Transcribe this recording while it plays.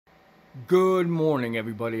Good morning,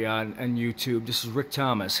 everybody on YouTube. This is Rick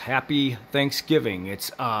Thomas. Happy Thanksgiving.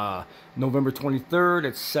 It's November 23rd.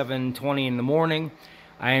 It's 7:20 in the morning.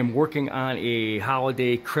 I am working on a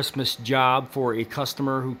holiday Christmas job for a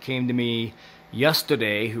customer who came to me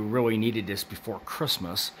yesterday who really needed this before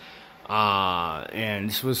Christmas. And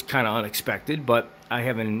this was kind of unexpected, but I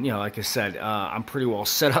haven't, like I said, I'm pretty well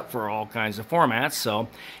set up for all kinds of formats. So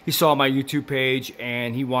he saw my YouTube page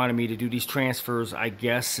and he wanted me to do these transfers. I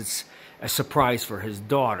guess it's a surprise for his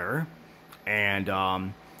daughter.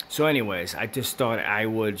 And so anyways, I just thought I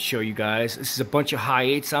would show you guys. This is a bunch of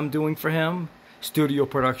Hi8s I'm doing for him. Studio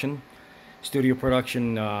production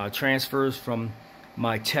transfers from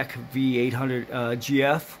my Tech V800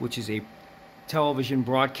 GF, which is a television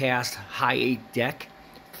broadcast Hi8 deck,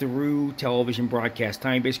 through television broadcast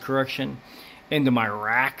time-based correction into my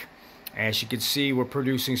rack. As you can see, we're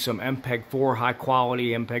producing some MPEG-4,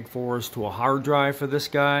 high-quality MPEG-4s to a hard drive for this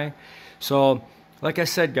guy. So, like I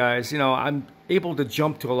said, guys, I'm able to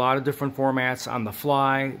jump to a lot of different formats on the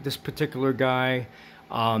fly. This particular guy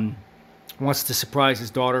wants to surprise his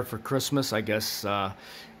daughter for Christmas, I guess.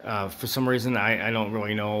 For some reason, I don't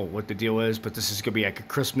really know what the deal is, but this is going to be like a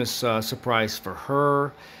Christmas surprise for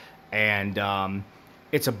her. And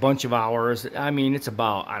it's a bunch of hours. I mean, it's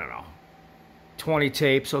about, I don't know, 20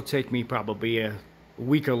 tapes. It'll take me probably a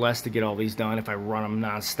week or less to get all these done if I run them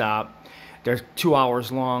nonstop. They're 2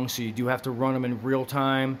 hours long, so you do have to run them in real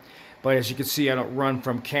time. But as you can see, I don't run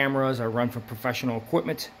from cameras. I run from professional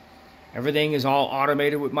equipment. Everything is all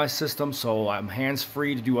automated with my system, so I'm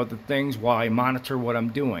hands-free to do other things while I monitor what I'm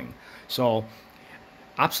doing. So,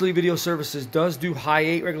 Obsolete Video Services does do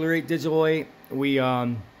Hi8, regular 8, digital 8. We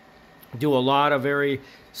do a lot of very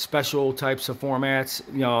special types of formats,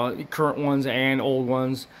 current ones and old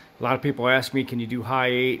ones. A lot of people ask me, can you do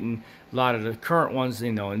Hi8? And a lot of the current ones,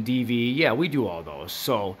 in DV. Yeah, we do all those.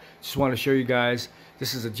 So, just want to show you guys,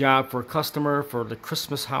 this is a job for a customer for the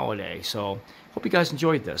Christmas holiday. So, hope you guys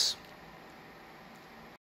enjoyed this.